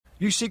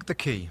You seek the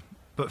key,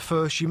 but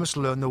first you must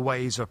learn the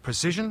ways of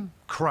precision,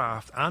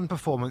 craft and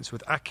performance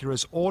with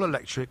Acura's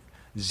all-electric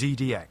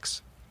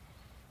ZDX.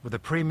 With a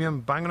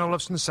premium Bang &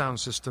 Olufsen sound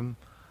system,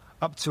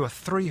 up to a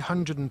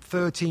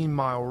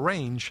 313-mile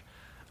range,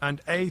 and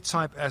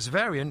A-Type S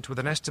variant with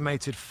an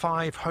estimated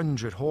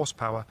 500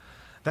 horsepower,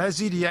 their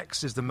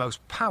ZDX is the most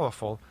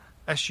powerful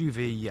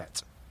SUV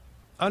yet.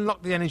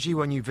 Unlock the energy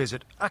when you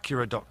visit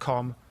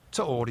Acura.com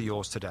to order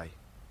yours today.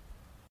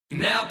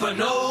 Napa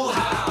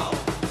know-how.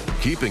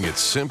 Keeping it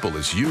simple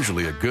is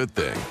usually a good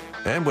thing.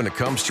 And when it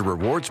comes to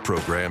rewards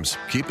programs,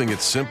 keeping it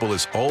simple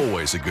is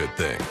always a good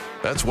thing.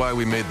 That's why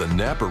we made the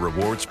Napa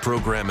Rewards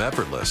program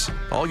effortless.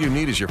 All you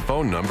need is your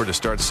phone number to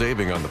start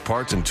saving on the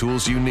parts and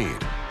tools you need.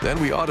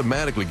 Then we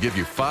automatically give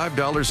you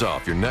 $5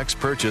 off your next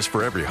purchase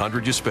for every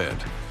 100 you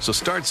spend. So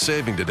start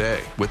saving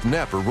today with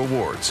Napa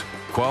Rewards.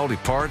 Quality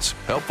parts,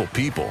 helpful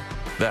people.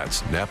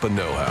 That's Napa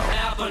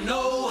know-how. Napa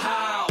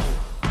know-how.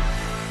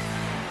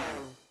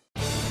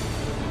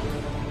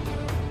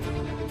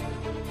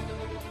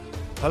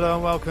 Hello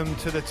and welcome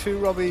to the Two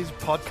Robbies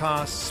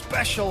podcast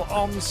special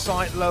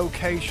on-site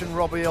location,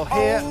 Robbie Earle,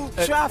 here Old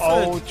at Trafford.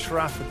 Old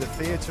Trafford, the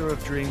Theatre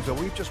of Dreams, where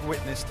we've just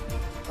witnessed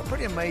a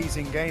pretty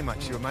amazing game,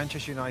 actually, where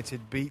Manchester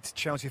United beat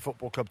Chelsea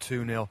Football Club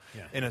 2-0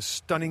 in a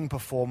stunning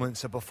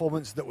performance, a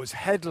performance that was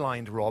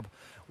headlined, Rob,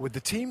 with the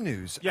team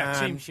news. Yeah,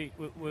 team sheet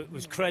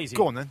was crazy.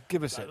 Go on then,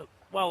 give us it.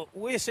 Well,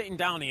 we're sitting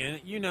down here,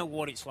 you know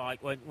what it's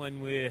like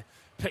when we're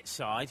pitch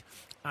side,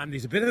 and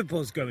there's a bit of a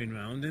buzz going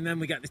round, and then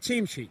we get the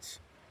team sheets.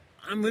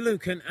 And we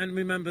look and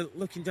remember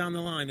looking down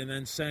the line and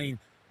then saying,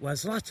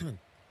 where's Zlatan?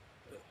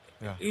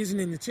 Yeah. He isn't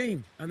in the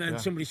team. And then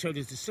somebody showed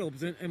us the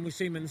subs, and we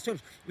see him in the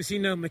subs. We see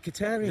no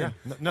Mkhitaryan.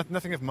 Yeah,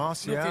 nothing of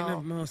Martial. Nothing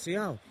of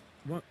Martial.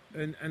 What?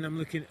 And I'm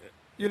looking...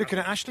 You're looking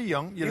at Ashley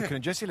Young, you're looking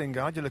at Jesse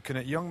Lingard, you're looking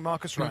at young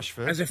Marcus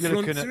Rashford. As a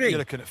front three. You're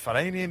looking at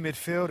Fellaini in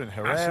midfield and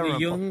Herrera. Ashley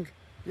Young.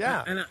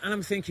 Yeah. And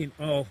I'm thinking,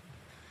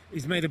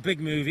 he's made a big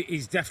move.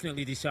 He's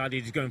definitely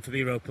decided he's going for the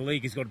Europa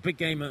League. He's got a big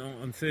game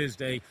on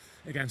Thursday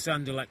against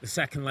Anderlecht, the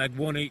second leg,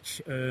 one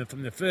each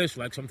from the first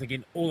leg. So I'm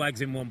thinking all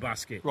eggs in one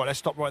basket. Right, let's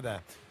stop right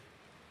there.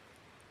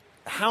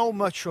 How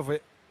much of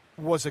it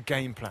was a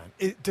game plan?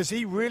 Does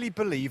he really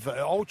believe that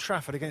at Old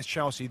Trafford against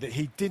Chelsea that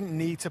he didn't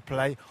need to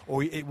play,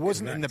 or it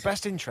wasn't in the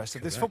best interest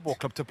of this football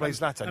club to play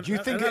Zlatan? Do you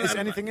think there's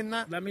anything in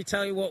that? Let me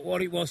tell you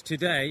what it was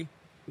today.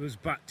 It was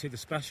back to the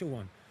special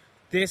one.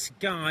 This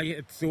guy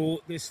had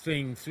thought this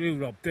thing through,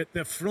 Rob.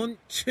 The front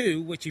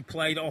two, which he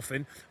played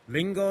often,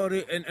 Lingard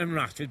and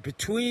Rashford,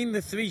 between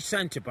the three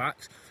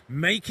centre-backs,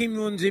 making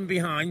runs in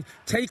behind,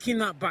 taking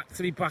that back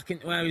three back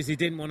into areas he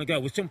didn't want to go,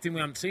 was something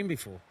we haven't seen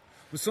before.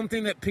 Was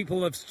something that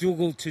people have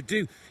struggled to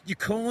do. You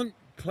can't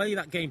play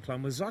that game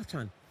plan with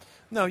Zlatan.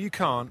 No, you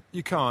can't.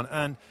 You can't.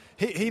 And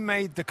he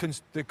made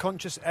the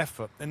conscious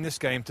effort in this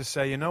game to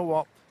say, you know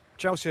what?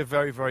 Chelsea are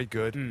very, very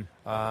good.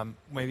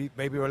 Maybe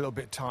we're a little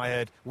bit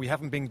tired. We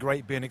haven't been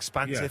great being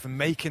expansive and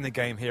making the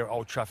game here at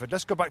Old Trafford.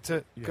 Let's go back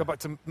to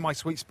my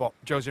sweet spot,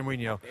 Jose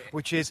Mourinho,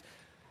 which is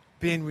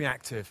being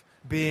reactive.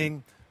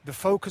 Being the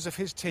focus of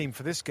his team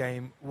for this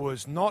game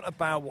was not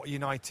about what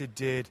United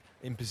did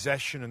in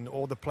possession and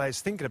all the players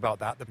thinking about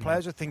that. The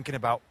players are thinking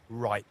about,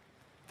 right,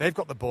 they've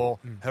got the ball,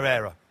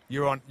 Herrera.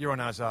 You're on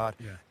Hazard.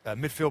 Yeah.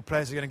 Midfield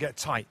players are going to get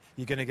tight.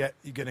 You're going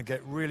to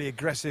get really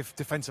aggressive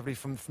defensively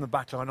from the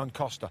back line on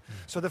Costa.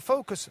 So the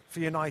focus for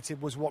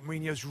United was what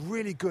Mourinho's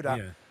really good at,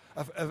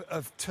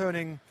 of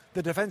turning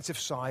the defensive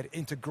side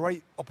into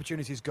great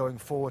opportunities going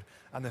forward.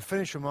 And the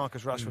finish from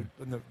Marcus Rashford,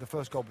 and the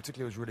first goal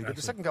particularly was really good.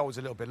 The second goal was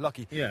a little bit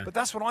lucky. Yeah. But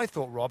that's what I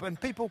thought, Rob. And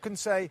people can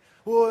say,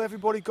 well,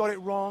 everybody got it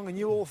wrong, and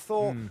you all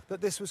thought that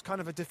this was kind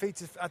of a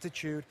defeative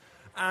attitude.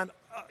 And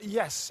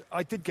yes,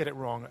 I did get it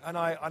wrong, and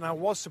I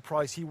was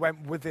surprised he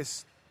went with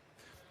this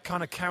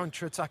kind of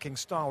counter-attacking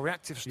style,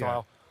 reactive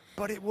style,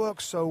 but it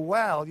works so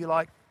well. You're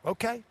like,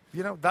 okay,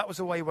 that was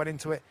the way he went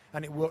into it,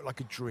 and it worked like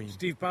a dream.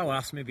 Steve Bower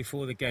asked me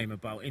before the game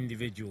about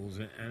individuals,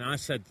 and I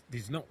said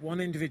there's not one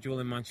individual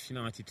in Manchester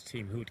United's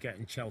team who would get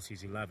in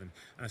Chelsea's 11.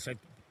 And I said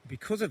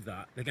because of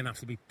that, they're going to have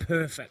to be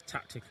perfect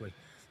tactically.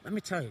 Let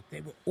me tell you,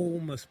 they were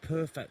almost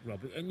perfect,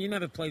 Rob, and you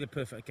never play the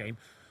perfect game.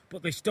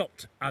 But they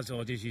stopped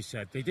Hazard, as you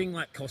said. They didn't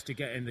let Costa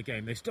get in the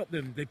game. They stopped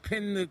them. They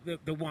pinned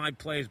the wide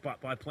players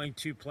back by playing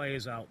two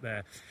players out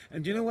there.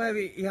 And do you know where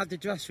he had the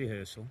dress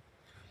rehearsal?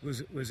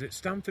 Was at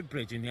Stamford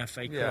Bridge in the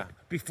FA Cup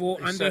before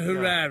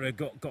Herrera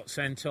got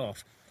sent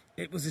off.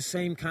 It was the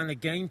same kind of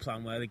game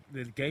plan where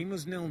the game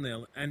was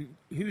 0-0. And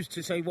who's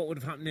to say what would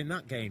have happened in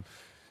that game?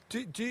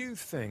 Do you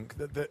think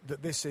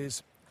that this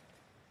is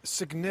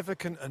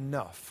significant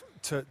enough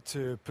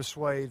to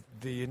persuade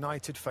the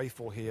United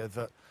faithful here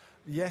that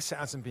Yes, it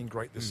hasn't been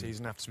great this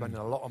season after spending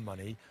a lot of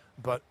money,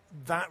 but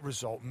that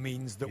result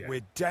means that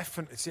we're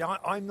definitely... See,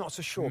 I'm not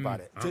so sure about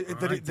it.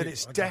 That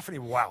it's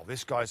definitely, wow,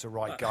 this guy's the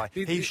right guy.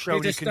 He's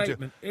shown he can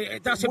do...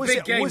 That's a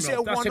big game, Was it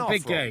a That's one-off, a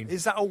big game.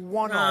 Is that a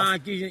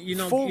one-off? You're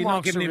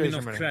not giving him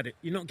enough credit.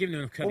 You're not giving him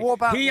enough credit. Well,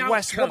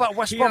 what about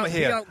West Brom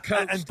here?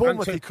 And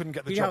Bournemouth, he couldn't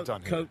get the job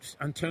done. He outcoached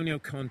Antonio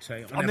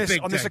Conte on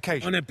this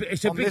occasion.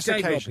 It's a big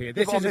day, Rob, here.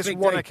 On this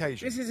one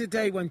occasion. This is a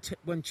day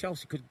when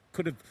Chelsea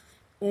could have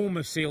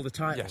almost sealed the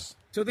title. Yes.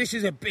 So this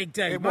is a big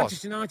day. was.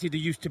 Manchester United are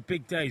used to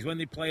big days when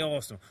they play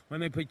Arsenal, when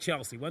they play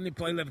Chelsea, when they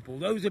play Liverpool.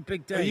 Those are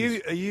big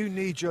days. Are you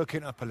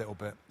knee-jerking up a little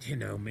bit? You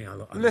know me.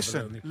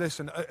 Listen.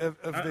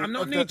 I'm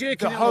not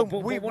knee-jerking up, but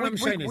what I'm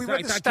saying is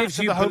that gives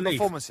you home belief.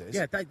 Performances.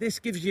 Yeah, this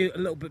gives you a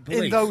little bit of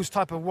belief. In those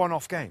type of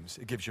one-off games,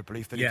 it gives you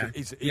belief that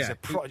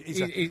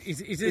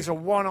he's a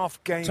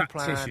one-off game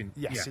plan.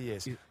 Yes, he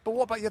is. But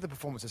what about the other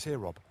performances here,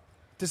 Rob?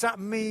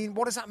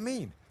 What does that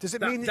mean? Does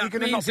it mean that you're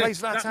going to not play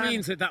Zlatan? That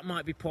means that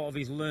might be part of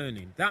his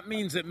learning. That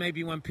means that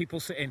maybe when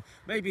people sit in,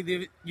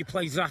 you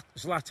play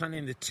Zlatan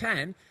in the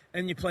 10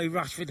 and you play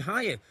Rashford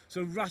higher.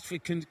 So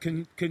Rashford can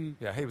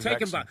take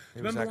him back.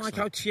 Remember like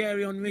how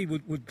Thierry Henry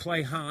would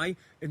play high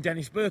and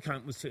Dennis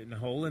Bergkamp would sit in the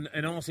hole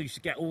and also used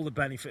to get all the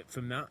benefit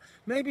from that.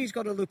 Maybe he's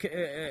got to look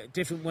at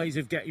different ways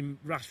of getting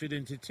Rashford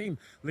into the team.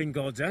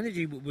 Lingard's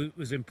energy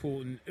was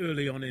important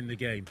early on in the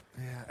game.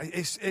 Yeah,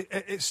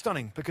 it's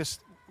stunning because...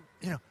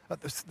 at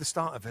the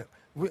start of it,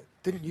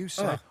 didn't you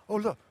say,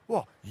 look,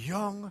 what,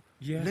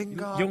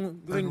 Lingard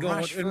and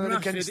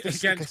Rashford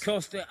against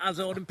Costa,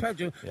 Hazard and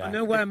Pedro. Yeah. I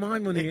know where my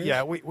money is.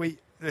 Yeah, we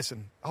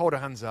listen, hold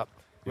our hands up.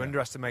 We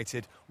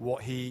underestimated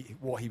what he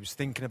was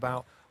thinking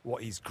about,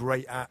 what he's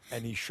great at,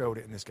 and he showed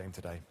it in this game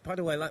today. By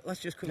the way, let's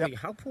just quickly,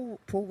 how poor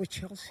were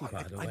Chelsea,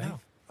 by the way? I know.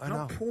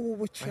 How poor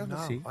were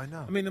Chelsea? I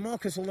know. I mean, the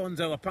Marcus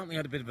Alonso apparently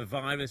had a bit of a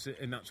virus,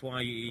 and that's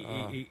why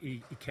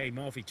he came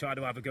off. He tried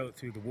to have a go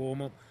through the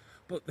warm-up.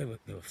 But they were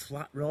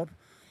flat, Rob.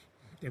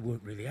 They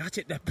weren't really at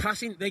it. They're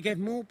passing. They gave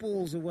more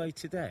balls away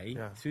today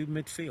through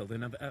midfield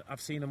than I've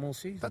seen them all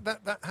season.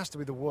 That has to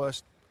be the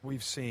worst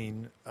we've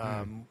seen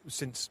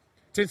since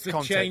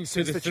the change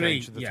to the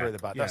three at the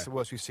back. That's the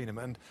worst we've seen him.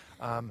 And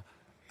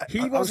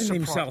he wasn't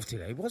himself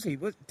today, was he?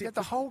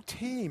 The whole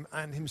team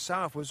and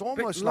himself was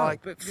almost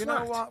like, you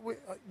know what,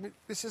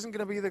 this isn't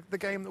going to be the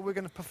game that we're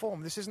going to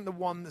perform. This isn't the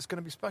one that's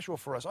going to be special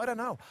for us. I don't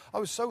know. I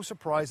was so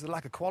surprised, the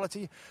lack of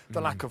quality,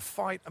 the lack of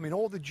fight. I mean,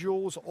 all the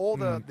duels, all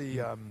the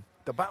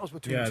battles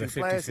between the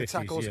two players, the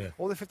tackles,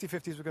 all the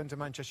 50-50s were going to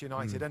Manchester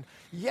United. And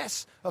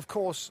yes, of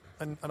course,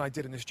 and I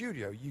did in the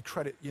studio, you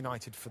credit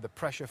United for the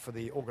pressure, for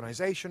the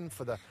organisation,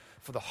 for the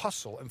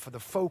hustle, and for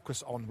the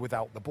focus on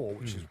without the ball,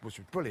 which was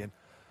brilliant.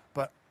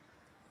 But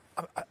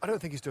I don't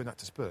think he's doing that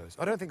to Spurs.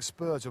 I don't think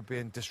Spurs are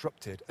being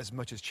disrupted as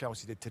much as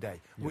Chelsea did today,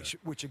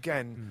 which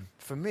again,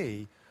 for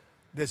me,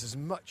 there's as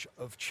much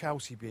of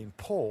Chelsea being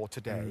poor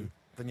today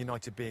than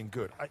United being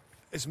good.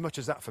 As much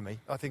as that for me,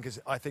 I think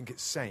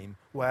it's same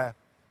where...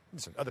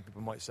 Listen, other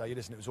people might say,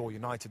 listen, it was all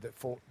United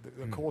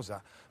that caused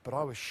that. But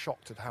I was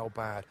shocked at how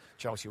bad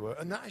Chelsea were.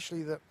 And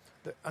actually, that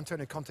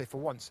Antonio Conte, for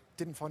once,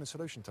 didn't find a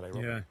solution today,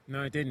 Rob. Yeah,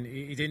 no, he didn't.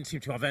 He didn't seem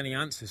to have any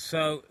answers.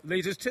 So,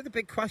 leads us to the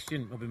big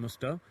question, Robbie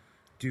Mustoe.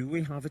 Do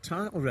we have a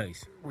title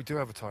race? We do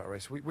have a title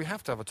race. We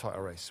have to have a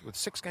title race with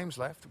 6 games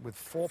left, with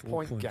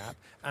 4-point gap.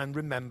 And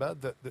remember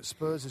that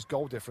Spurs'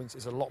 goal difference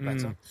is a lot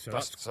better. So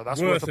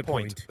that's worth a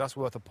point. That's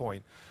worth a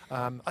point.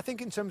 I think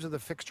in terms of the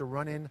fixture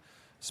run-in,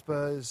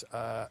 Spurs...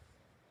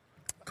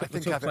 I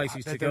think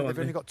they've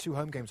only got 2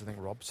 home games, I think,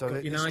 Rob. So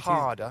it's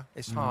harder.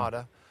 It's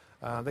harder.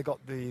 They got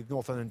the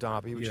North London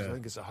derby, which I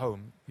think is at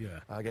home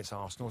against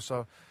Arsenal.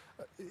 So,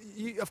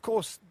 of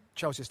course,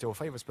 Chelsea are still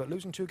favourites, but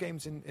losing 2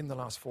 games in the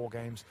last 4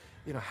 games,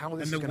 how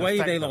this is going to affect them. And the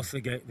way they lost the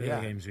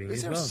games, really,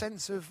 is there a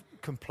sense of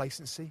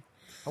complacency?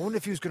 I wonder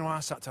if he was going to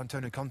ask that to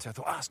Antonio Conte. I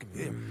thought, ask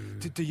him.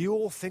 Do you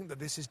all think that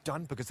this is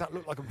done? Because that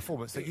looked like a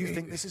performance that you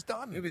think this is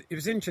done. It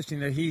was interesting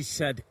that he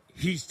said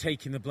he's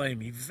taking the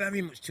blame. He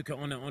very much took it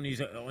on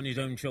his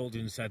own shoulder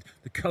and said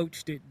the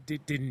coach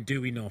didn't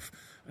do enough,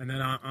 and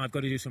then I've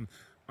got to do some.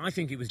 I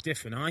think it was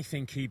different. I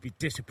think he'd be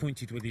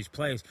disappointed with his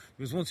players.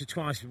 There was once or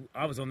twice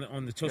I was on the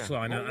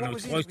touchline and I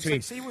was close to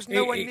him. He was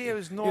nowhere near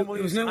as normal.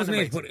 It was nowhere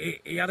near, but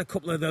he had a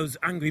couple of those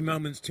angry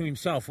moments to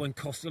himself when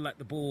Costa let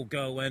the ball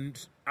go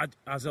and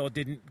Hazard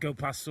didn't go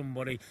past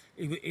somebody.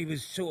 He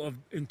was sort of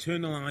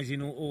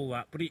internalising all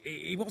that, but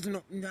he wasn't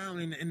up and down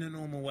in the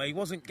normal way. He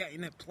wasn't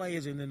getting at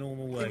players in the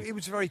normal way. He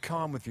was very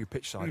calm with you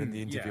pitch side in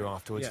the interview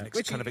afterwards and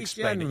kind of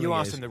explained it. You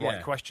asked him the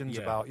right questions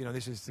about,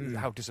 this is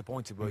how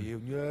disappointed were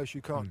you? Yes,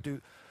 you can't do...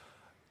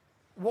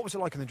 What was it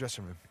like in the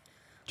dressing room?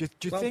 Do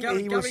you think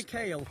he was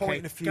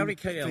pointing a few Gary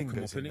Cahill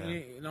fingers come up,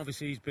 in and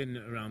obviously he's been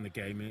around the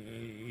game.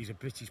 He's a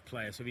British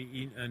player, so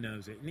he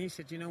knows it. And he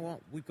said, you know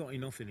what, we've got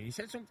enough in here. He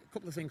said a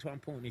couple of things quite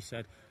important. He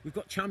said, we've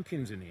got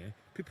champions in here.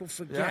 People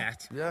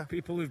forget.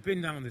 People who've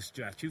been down the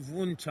stretch, who've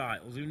won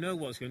titles, who know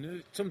what's going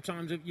on.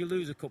 Sometimes you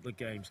lose a couple of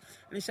games.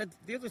 And he said,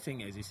 the other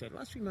thing is, he said,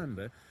 let's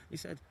remember, he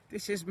said,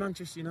 this is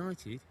Manchester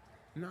United.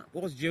 and that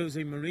was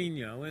Jose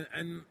Mourinho,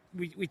 and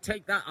we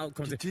take that out of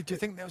context. Do you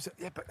think there was...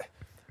 but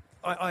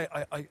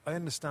I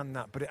understand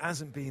that, but it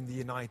hasn't been the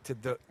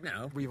United that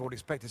we've all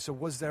expected. So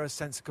was there a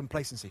sense of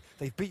complacency?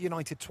 They've beat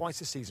United twice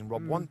this season,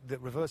 Rob. One, the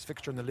reverse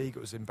fixture in the league, it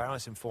was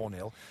embarrassing 4-0.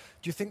 Do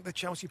you think the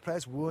Chelsea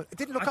players weren't... It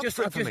didn't look up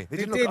for it for me. They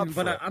didn't look up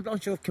for it. I'm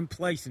not sure if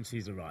complacency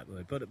is the right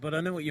word, but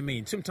I know what you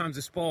mean. Sometimes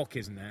the spark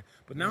isn't there,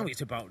 but now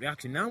it's about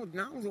reaction. Now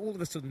all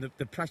of a sudden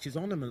the pressure's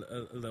on them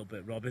a little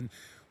bit, Rob. And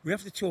we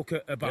have to talk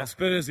about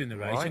Spurs in the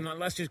race. Right. And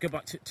let's just go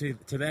back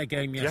to their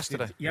game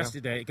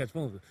yesterday against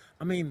Bournemouth.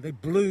 I mean, they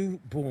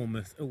blew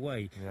Bournemouth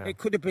away. Yeah. It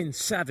could have been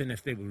 7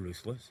 if they were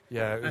ruthless.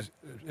 Yeah, it was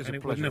and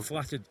it wouldn't have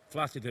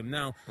flattered them.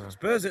 Now,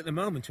 Spurs at the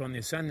moment are on the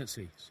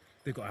ascendancy.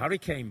 They've got Harry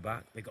Kane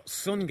back. They've got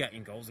Son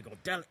getting goals. They've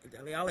got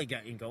Dele Alli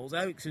getting goals.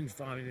 Eriksen's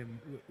firing him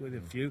with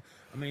a few.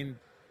 I mean,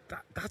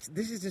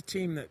 this is a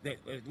team that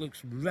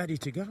looks ready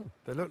to go.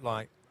 They look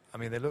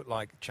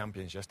like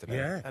champions yesterday.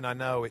 Yeah. And I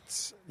know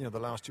it's, the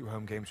last 2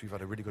 home games we've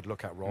had a really good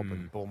look at, Rob,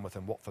 and Bournemouth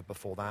and Watford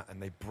before that, and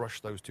they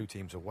brushed those 2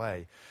 teams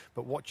away.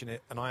 But watching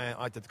it, and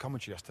I did the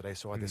commentary yesterday,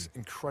 so I had this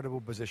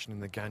incredible position in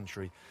the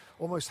gantry,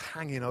 almost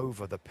hanging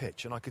over the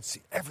pitch, and I could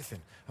see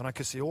everything. And I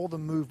could see all the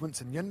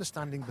movements and the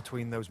understanding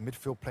between those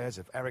midfield players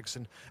of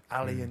Eriksen,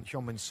 Ali and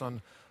Heung-min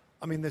Son.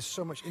 I mean, there's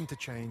so much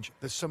interchange.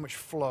 There's so much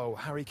flow.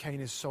 Harry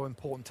Kane is so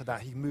important to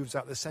that. He moves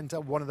out the centre.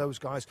 One of those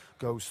guys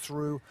goes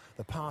through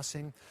the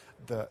passing.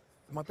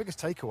 My biggest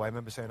takeaway, I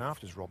remember saying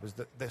afterwards, Rob, is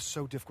that they're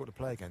so difficult to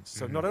play against.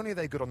 So not only are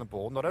they good on the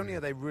ball, not only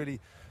are they really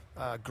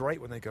great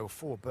when they go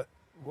forward, but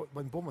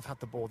when Bournemouth had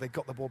the ball, they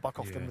got the ball back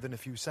off them within a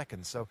few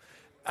seconds. So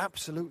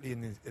absolutely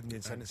in the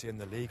ascendancy in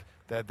the league.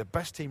 They're the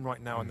best team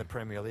right now in the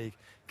Premier League.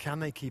 Can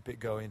they keep it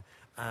going?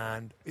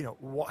 And,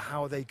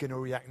 how are they going to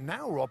react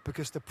now, Rob?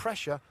 Because the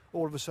pressure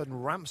all of a sudden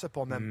ramps up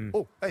on them.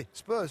 Oh, hey,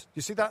 Spurs,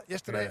 you see that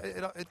yesterday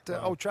at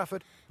Old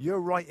Trafford? You're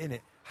right in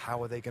it.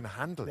 How are they going to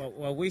handle it?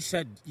 Well, we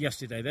said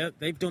yesterday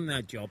they've done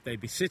their job. They'd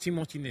be sitting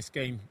watching this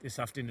game this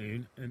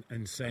afternoon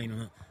and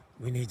saying,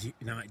 we need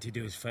United to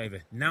do us a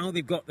favour. Now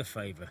they've got the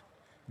favour.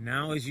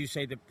 Now, as you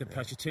say, the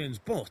pressure turns.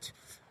 But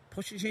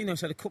Pochettino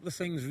said a couple of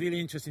things, really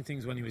interesting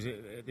things when he was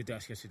at the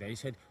desk yesterday. He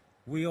said,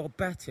 we are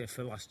better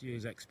for last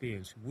year's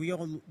experience. We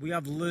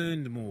have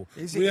learned more.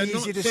 Is it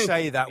easy to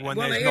say that when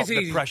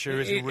the pressure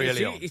isn't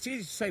really on? It's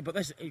easy to say, but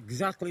that's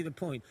exactly the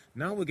point.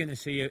 Now we're going to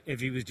see if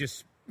he was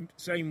just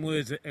saying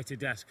words at a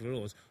desk for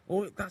us,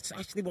 or that's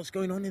actually what's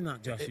going on in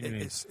that dressing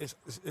room. It's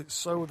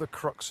so the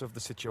crux of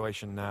the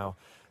situation now.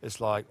 It's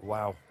like,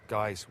 wow,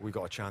 guys, we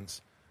got a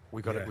chance.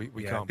 We can't blow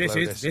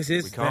this.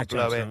 We can't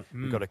blow it.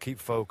 We've got to keep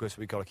focused.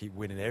 We've got to keep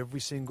winning every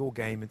single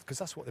game, because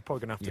that's what they're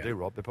probably going to have to do,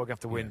 Rob. They're probably going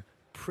to have to win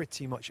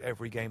pretty much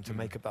every game to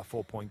make up that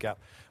 4-point gap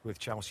with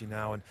Chelsea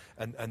now,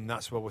 and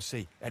that's where we'll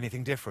see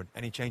anything different,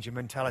 any change in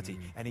mentality,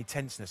 any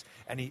tenseness,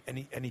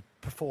 any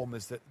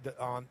performers that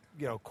aren't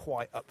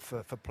quite up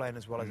for playing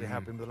as well as they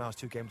have been with the last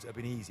 2 games that have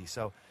been easy.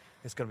 So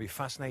it's going to be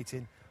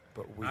fascinating.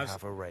 But we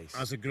have a race.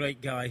 As a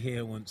great guy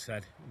here once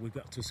said, we've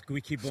got to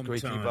squeaky bum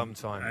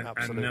time. Absolutely.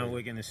 And now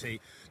we're going to see.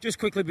 Just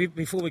quickly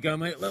before we go,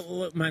 mate,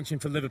 little mention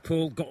for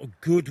Liverpool. Got a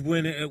good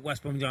win at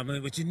West Brom,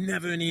 which is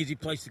never an easy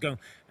place to go.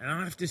 And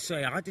I have to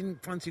say, I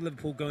didn't fancy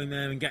Liverpool going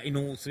there and getting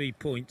all 3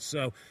 points.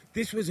 So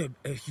this was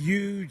a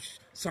huge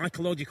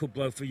psychological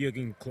blow for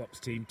Jurgen Klopp's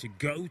team to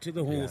go to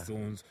the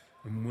Hawthorns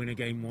and win a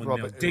game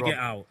 1-0. Dig it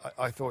out.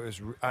 I thought it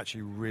was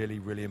actually really,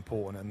 really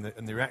important.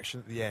 And the reaction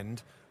at the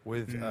end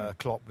with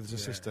Klopp, with his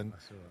assistant,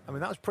 I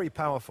mean, that was pretty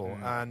powerful.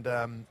 And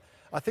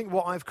I think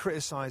what I've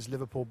criticised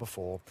Liverpool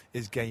before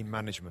is game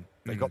management.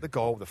 They got the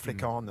goal, the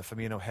flick on, the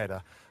Firmino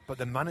header, but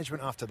the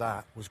management after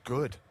that was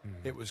good.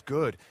 It was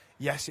good.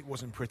 Yes, it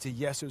wasn't pretty.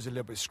 Yes, it was a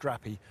little bit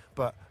scrappy.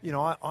 But,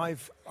 I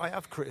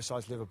have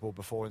criticised Liverpool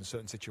before in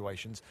certain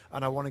situations,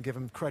 and I want to give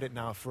them credit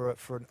now for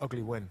an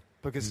ugly win.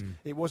 Because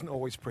it wasn't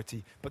always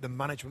pretty, but the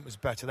management was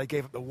better. They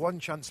gave up the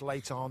one chance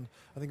late on.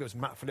 I think it was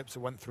Matt Phillips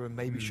who went through and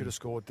maybe should have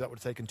scored. That would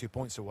have taken 2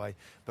 points away.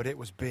 But it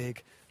was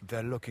big.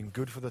 They're looking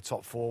good for the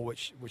top 4,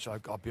 which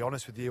I'll be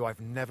honest with you, I've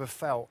never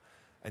felt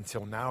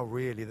until now,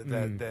 really,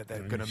 that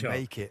they're going to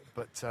make it.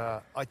 But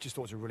I just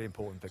thought it was a really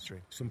important victory.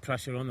 Some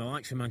pressure on the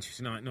likes of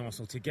Manchester United and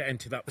Arsenal to get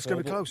into that. It's going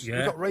to be close.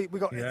 Yeah. We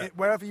got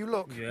wherever you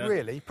look,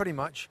 really, pretty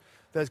much.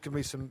 There's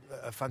going to be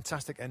a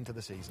fantastic end to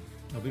the season.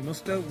 Robbie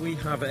Mustoe, we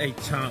have a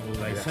title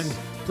race. And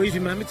please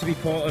remember to be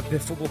part of the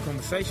football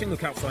conversation.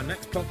 Look out for our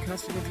next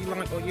podcast. And if you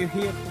like what you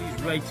hear,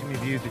 please rate and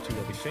review the 2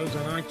 Robbie shows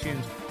on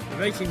iTunes. The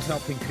ratings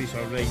help increase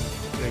our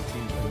ratings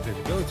and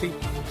visibility,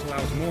 which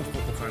allows more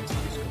football fans to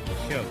discover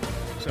the show.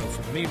 So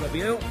from me,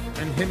 Robbie Earle,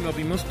 and him,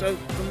 Robbie Mustoe,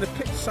 from the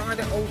pitch side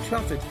at Old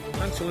Trafford.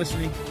 Thanks for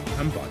listening,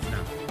 and bye for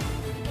now.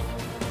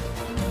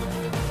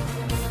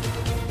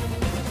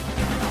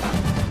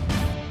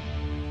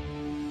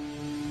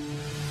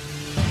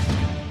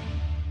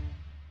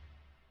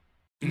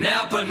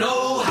 Napa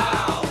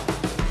know-how.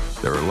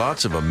 There are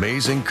lots of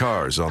amazing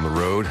cars on the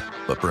road,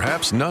 but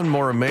perhaps none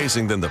more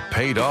amazing than the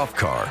paid-off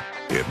car.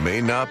 It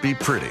may not be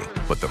pretty,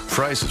 but the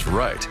price is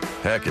right.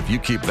 Heck, if you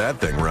keep that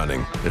thing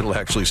running, it'll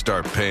actually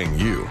start paying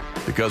you.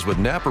 Because with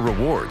Napa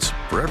Rewards,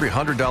 for every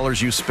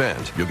 $100 you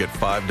spend, you'll get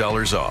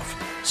 $5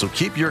 off. So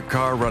keep your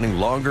car running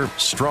longer,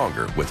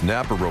 stronger with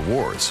Napa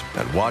Rewards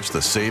and watch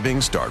the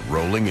savings start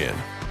rolling in.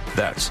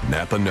 That's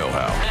Napa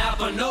Know-How.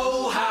 Napa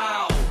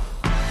Know-How.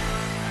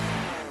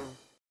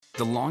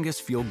 The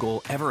longest field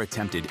goal ever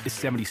attempted is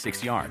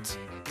 76 yards.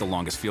 The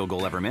longest field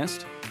goal ever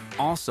missed?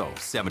 Also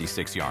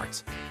 76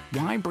 yards.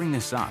 Why bring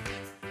this up?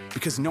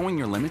 Because knowing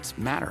your limits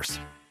matters,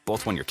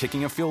 both when you're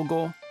kicking a field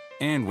goal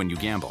and when you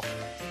gamble.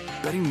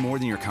 Betting more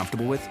than you're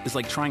comfortable with is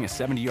like trying a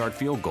 70-yard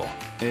field goal.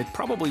 It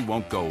probably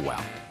won't go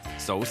well.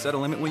 So set a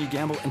limit when you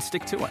gamble and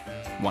stick to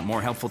it. Want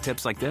more helpful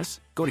tips like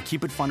this? Go to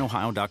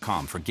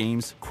keepitfunohio.com for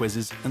games,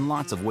 quizzes, and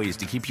lots of ways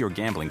to keep your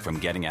gambling from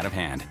getting out of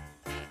hand.